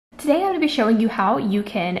Today I'm going to be showing you how you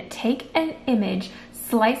can take an image,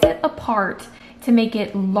 slice it apart to make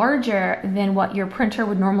it larger than what your printer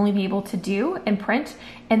would normally be able to do and print,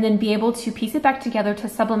 and then be able to piece it back together to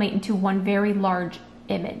sublimate into one very large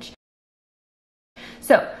image.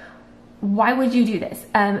 So why would you do this?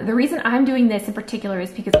 The reason I'm doing this in particular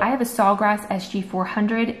is because I have a Sawgrass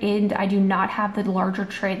SG400 and I do not have the larger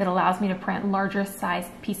tray that allows me to print larger size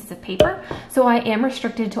pieces of paper. So I am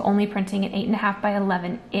restricted to only printing an 8.5 by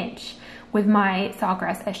 11 inch with my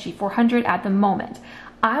Sawgrass SG400 at the moment.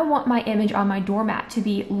 I want my image on my doormat to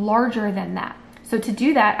be larger than that. So to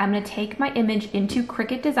do that, I'm going to take my image into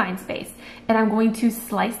Cricut Design Space and I'm going to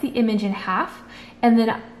slice the image in half, and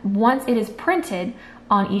then once it is printed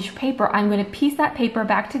on each paper, I'm going to piece that paper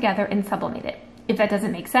back together and sublimate it. If that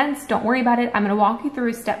doesn't make sense, don't worry about it. I'm going to walk you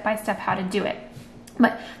through step by step how to do it.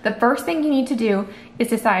 But the first thing you need to do is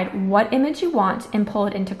decide what image you want and pull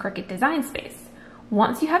it into Cricut Design Space.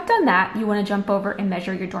 Once you have done that, you want to jump over and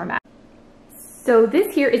measure your doormat. So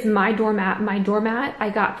this here is my doormat. My doormat I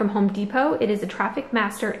got from Home Depot. It is a Traffic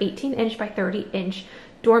Master 18 inch by 30 inch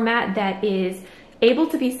doormat that is able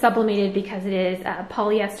to be sublimated because it is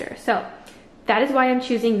polyester. So that is why I'm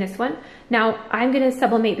choosing this one. Now I'm going to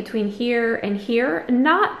sublimate between here and here,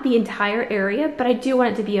 not the entire area, but I do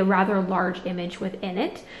want it to be a rather large image within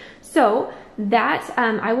it. So that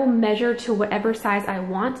I will measure to whatever size I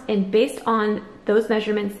want, and based on those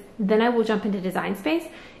measurements, then I will jump into Design Space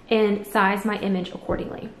and size my image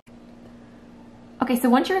accordingly. Okay, so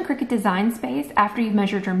once you're in Cricut Design Space, after you've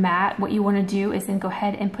measured your mat, what you want to do is then go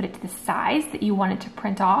ahead and put it to the size that you want it to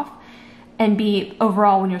print off and be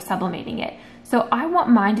overall when you're sublimating it. So I want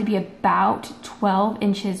mine to be about 12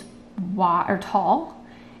 inches wide or tall.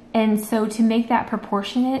 And so to make that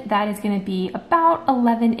proportionate, that is going to be about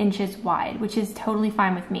 11 inches wide, which is totally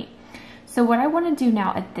fine with me. So what I want to do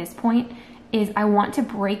now at this point is I want to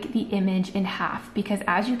break the image in half, because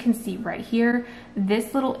as you can see right here,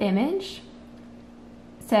 this little image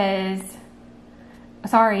says,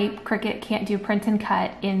 sorry, Cricut can't do print and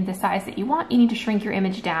cut in the size that you want. You need to shrink your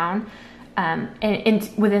image down and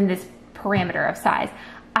within this parameter of size.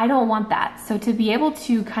 I don't want that. So to be able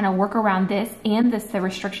to kind of work around this and the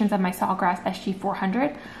restrictions of my Sawgrass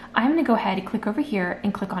SG400, I'm going to go ahead and click over here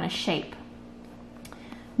and click on a shape.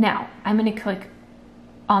 Now I'm going to click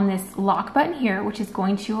on this lock button here, which is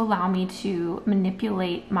going to allow me to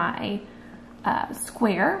manipulate my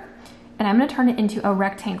square, and I'm going to turn it into a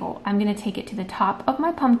rectangle. I'm going to take it to the top of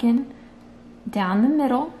my pumpkin, down the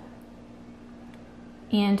middle,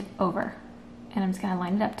 and over. And I'm just going to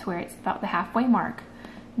line it up to where it's about the halfway mark.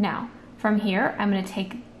 Now, from here, I'm going to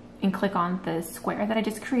take and click on the square that I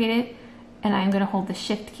just created, and I'm going to hold the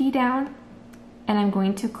Shift key down, and I'm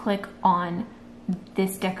going to click on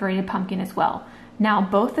this decorated pumpkin as well. Now,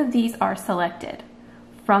 both of these are selected.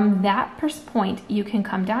 From that point, you can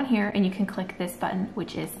come down here and you can click this button,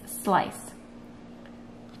 which is Slice.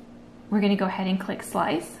 We're going to go ahead and click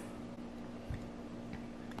Slice.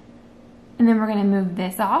 And then we're going to move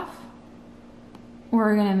this off.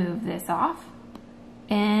 We're going to move this off,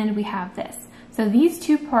 and we have this. So these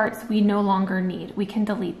two parts we no longer need. We can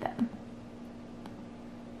delete them.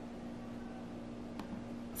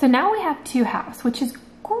 So now we have two halves, which is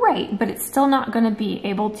great, but it's still not going to be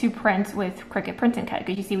able to print with Cricut Print and Cut,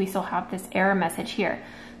 because you see we still have this error message here.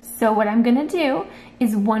 So what I'm going to do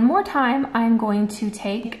is one more time, I'm going to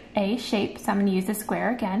take a shape. So I'm going to use the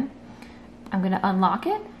square again. I'm going to unlock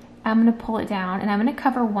it. I'm going to pull it down, and I'm going to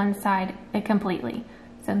cover one side completely.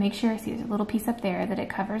 So make sure, see there's a little piece up there that it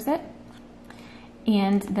covers it.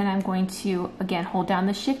 And then I'm going to, again, hold down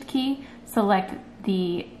the Shift key, select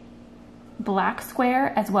the black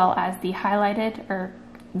square as well as the highlighted or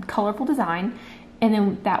colorful design, and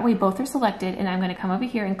then that way both are selected, and I'm going to come over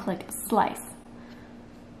here and click Slice.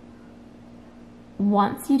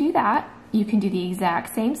 Once you do that, you can do the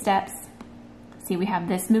exact same steps. See, we have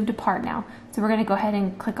this moved apart now. So we're going to go ahead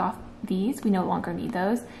and click off these. We no longer need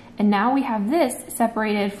those. And now we have this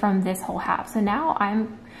separated from this whole half. So now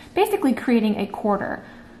I'm basically creating a quarter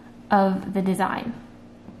of the design.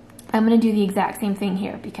 I'm going to do the exact same thing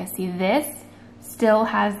here, because see, this still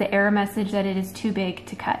has the error message that it is too big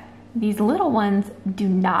to cut. These little ones do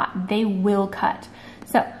not. They will cut.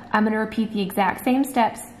 So I'm going to repeat the exact same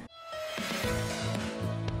steps.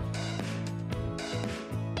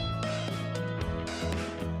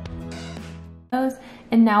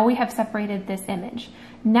 And now we have separated this image.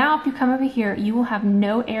 Now if you come over here, you will have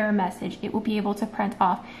no error message. It will be able to print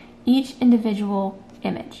off each individual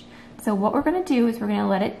image. So what we're going to do is we're going to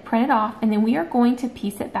let it print it off, and then we are going to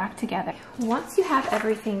piece it back together. Once you have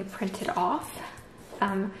everything printed off,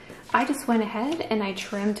 I just went ahead and I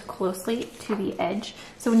trimmed closely to the edge.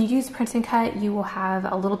 So when you use print and cut, you will have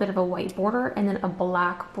a little bit of a white border and then a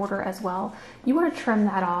black border as well. You want to trim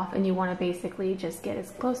that off, and you want to basically just get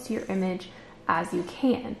as close to your image as you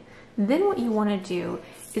can. Then what you want to do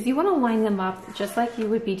is you want to line them up just like you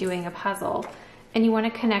would be doing a puzzle, and you want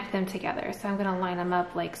to connect them together. So I'm going to line them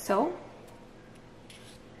up like so.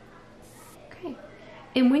 Okay.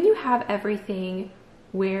 And when you have everything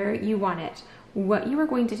where you want it, what you are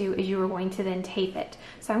going to do is you are going to then tape it.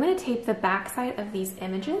 So I'm going to tape the back side of these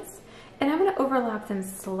images, and I'm going to overlap them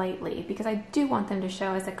slightly because I do want them to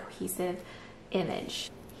show as a cohesive image.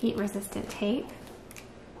 Heat resistant tape,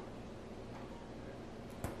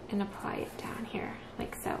 and apply it down here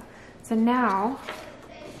like so. So now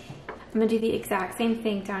I'm going to do the exact same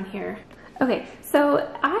thing down here. Okay, so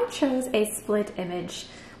I chose a split image,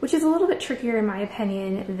 which is a little bit trickier in my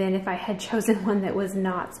opinion than if I had chosen one that was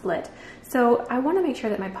not split. So I want to make sure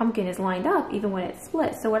that my pumpkin is lined up even when it's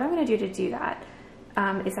split. So what I'm going to do that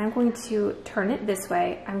is I'm going to turn it this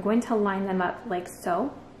way. I'm going to line them up like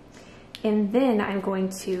so. And then I'm going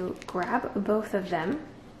to grab both of them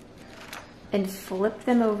and flip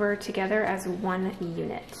them over together as one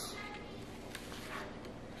unit.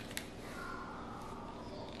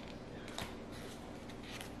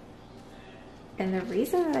 And the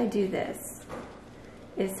reason that I do this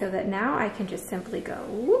is so that now I can just simply go,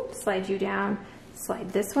 whoop, slide you down, slide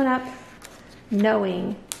this one up,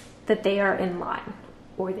 knowing that they are in line,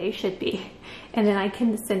 or they should be. And then I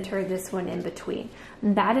can center this one in between.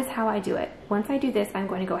 And that is how I do it. Once I do this, I'm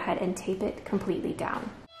going to go ahead and tape it completely down.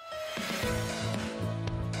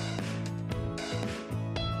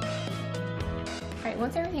 All right,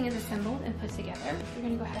 once everything is assembled and put together, you're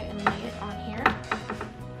gonna go ahead and lay it on here.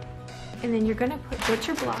 And then you're gonna put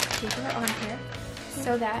your block paper on here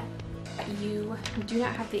so that you do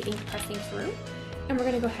not have the ink pressing through. And we're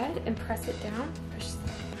gonna go ahead and press it down, press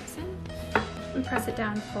in, and press it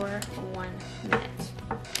down for 1 minute.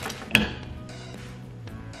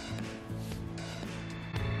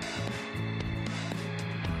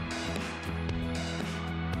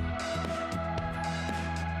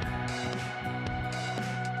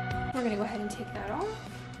 We're gonna go ahead and take that off.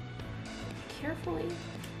 Carefully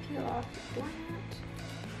peel off the doormat.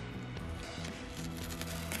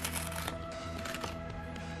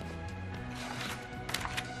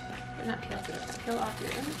 Or not peel off the doormat, peel off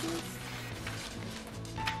your images.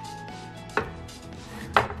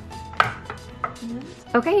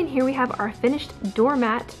 Okay, and here we have our finished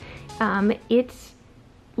doormat. It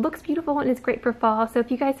looks beautiful and it's great for fall. So if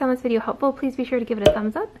you guys found this video helpful, please be sure to give it a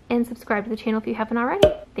thumbs up and subscribe to the channel if you haven't already.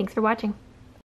 Thanks for watching.